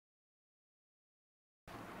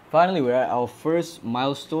Finally, we're at our first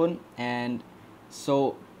milestone, and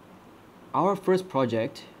so our first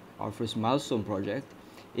project, our first milestone project,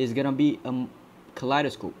 is gonna be a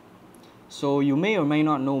kaleidoscope. So you may or may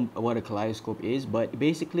not know what a kaleidoscope is, but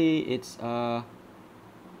basically it's a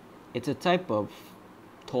type of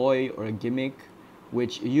toy or a gimmick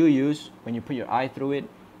which you use when you put your eye through it,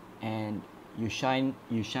 and you shine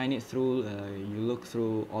it through. You look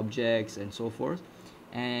through objects and so forth,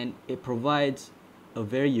 and it provides a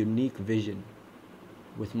very unique vision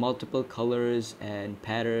with multiple colors and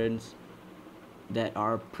patterns that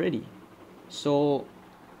are pretty. So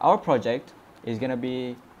our project is gonna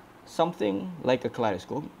be something like a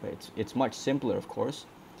kaleidoscope, but it's much simpler, of course,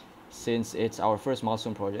 since it's our first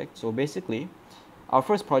milestone project. So basically, our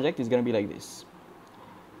first project is gonna be like this.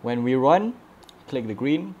 When we run, click the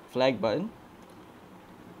green flag button,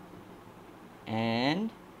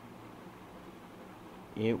 and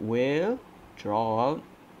it will draw out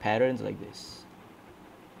patterns like this.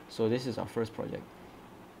 So this is our first project.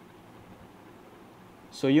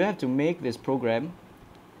 So you have to make this program.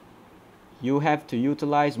 You have to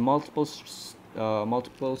utilize multiple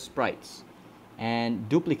sprites and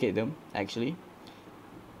duplicate them actually,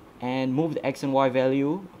 and move the X and Y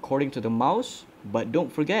value according to the mouse. But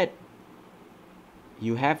don't forget,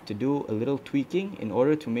 you have to do a little tweaking in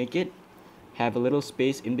order to make it have a little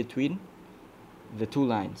space in between the two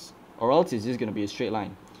lines, or else it's just going to be a straight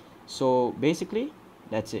line. So basically,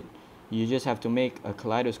 that's it. You just have to make a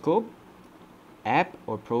kaleidoscope app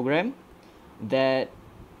or program that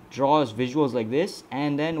draws visuals like this,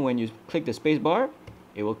 and then when you click the space bar,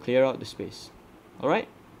 it will clear out the space. Alright?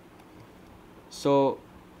 So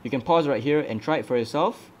you can pause right here and try it for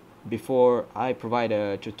yourself before I provide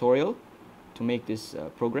a tutorial to make this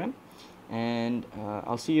program, and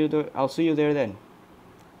I'll see you there then.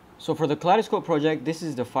 So for the kaleidoscope project, this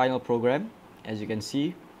is the final program. As you can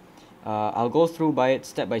see, I'll go through by it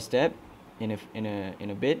step by step in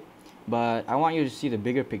a bit, but I want you to see the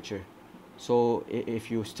bigger picture. So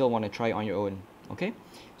if you still want to try on your own, okay?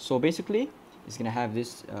 So basically, it's gonna have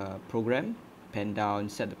this program: pen down,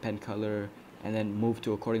 set the pen color, and then move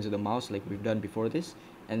to according to the mouse like we've done before this,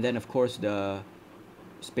 and then of course the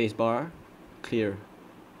space bar clear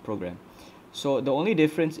program. So the only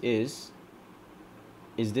difference is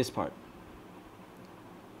this part.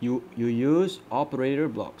 You use operator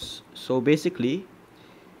blocks. So basically,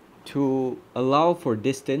 to allow for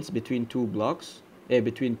distance between two blocks,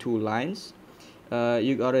 between two lines,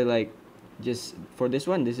 you gotta like, just for this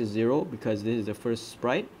one, this is 0 because this is the first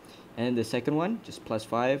sprite, and the second one just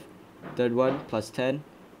 +5, third one +10,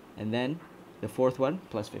 and then the fourth one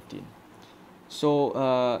 +15.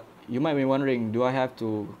 So you might be wondering, do I have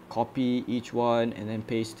to copy each one and then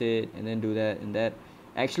paste it and then do that and that?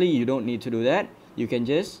 Actually, you don't need to do that. You can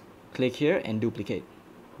just click here and duplicate.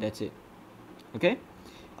 That's it. Okay?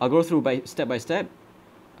 I'll go through step by step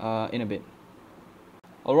in a bit.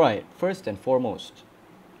 Alright, first and foremost,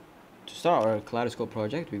 to start our kaleidoscope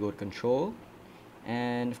project, we go to Control,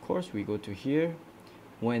 and of course we go to here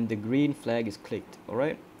when the green flag is clicked.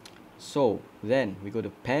 Alright? So then we go to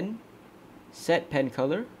Pen, Set Pen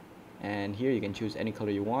Color, and here you can choose any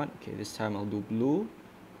color you want. Okay, this time I'll do blue.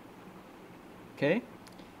 Okay,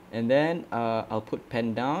 and then I'll put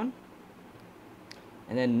pen down,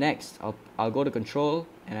 and then next I'll go to Control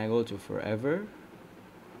and I go to Forever.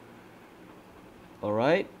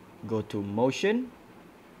 Alright, go to Motion,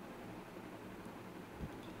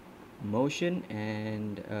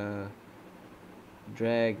 and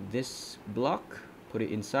drag this block, put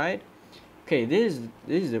it inside. Okay, this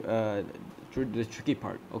is the tricky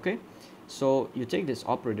part. Okay, so you take this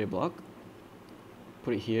operator block,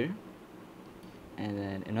 put it here, and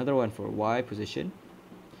then another one for Y position.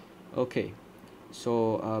 Okay,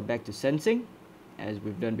 so back to sensing, as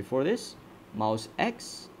we've done before this, mouse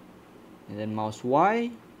X, and then mouse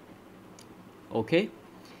Y. Okay,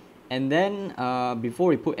 and then before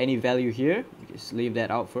we put any value here, we just leave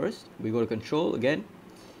that out first. We go to Control again,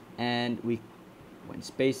 and when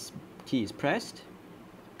space key is pressed,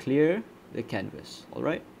 clear the canvas.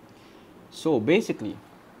 Alright, so basically,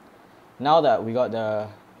 now that we got the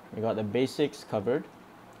basics covered,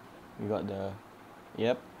 we got the,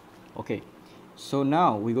 yep, okay, so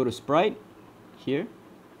now we go to Sprite here,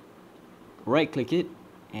 right click it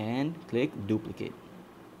and click duplicate.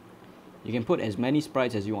 You can put as many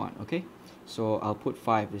sprites as you want. Okay, so I'll put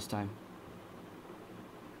 5 this time.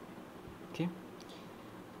 Okay,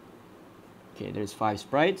 there's 5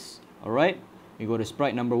 sprites. Alright, we go to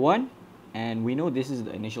sprite number 1, and we know this is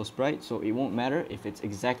the initial sprite, so it won't matter if it's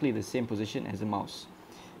exactly the same position as the mouse.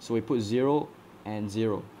 So we put 0 and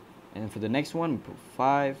 0, and for the next one we put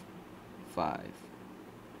 5, 5.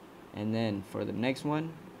 And then for the next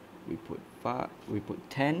one, we put 5, we put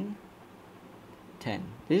 10, 10.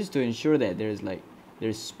 This is to ensure that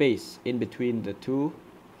there's space in between the two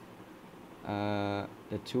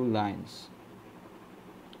lines.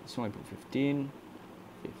 This one I put 15,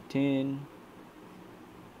 15,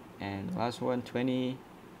 and the last one 20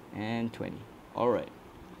 and 20. Alright,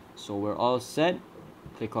 so we're all set.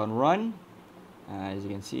 Click on run. As you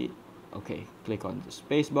can see, okay, click on the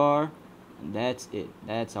space bar, and that's it.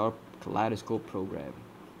 That's our Kaleidoscope program.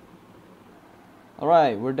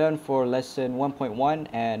 Alright, we're done for lesson 1.1,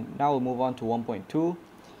 and now we'll move on to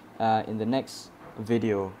 1.2 in the next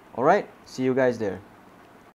video. Alright, see you guys there.